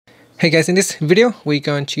Hey guys, in this video, we're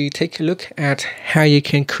going to take a look at how you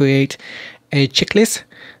can create a checklist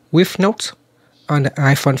with notes on the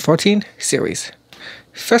iPhone 14 series.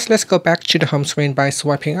 First, let's go back to the home screen by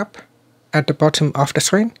swiping up at the bottom of the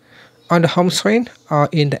screen. On the home screen or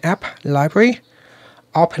in the app library,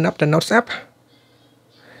 open up the Notes app.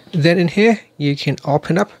 Then in here, you can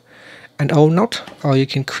open up an old note or you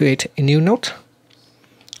can create a new note.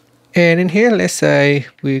 And in here, let's say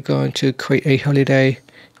we're going to create a holiday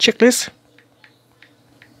checklist.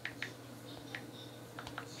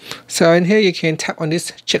 So in here you can tap on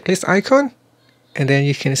this checklist icon and then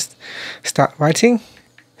you can start writing.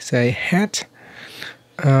 Say hat,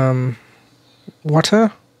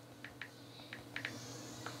 water,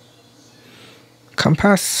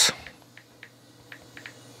 compass,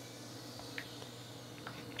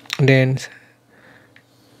 and then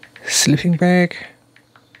sleeping bag.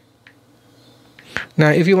 Now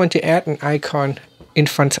if you want to add an icon in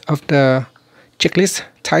front of the checklist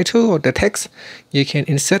title or the text, you can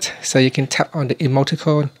insert. So you can tap on the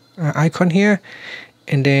emoticon icon here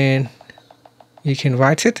and then you can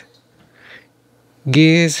write it.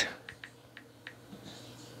 Gears.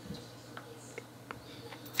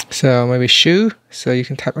 So maybe shoe. So you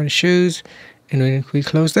can tap on shoes and then we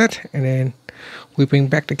close that and then we bring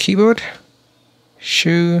back the keyboard.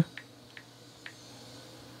 Shoe.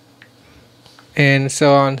 And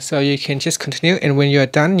so on. So you can just continue, and when you're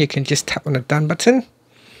done you can just tap on the done button,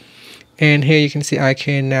 and here you can see I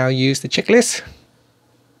can now use the checklist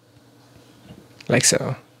like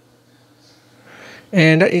so.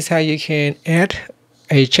 And that is how you can add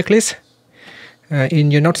a checklist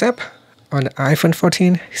in your Notes app on the iPhone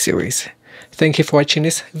 14 series. Thank you for watching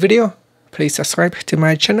this video. Please subscribe to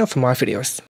my channel for more videos.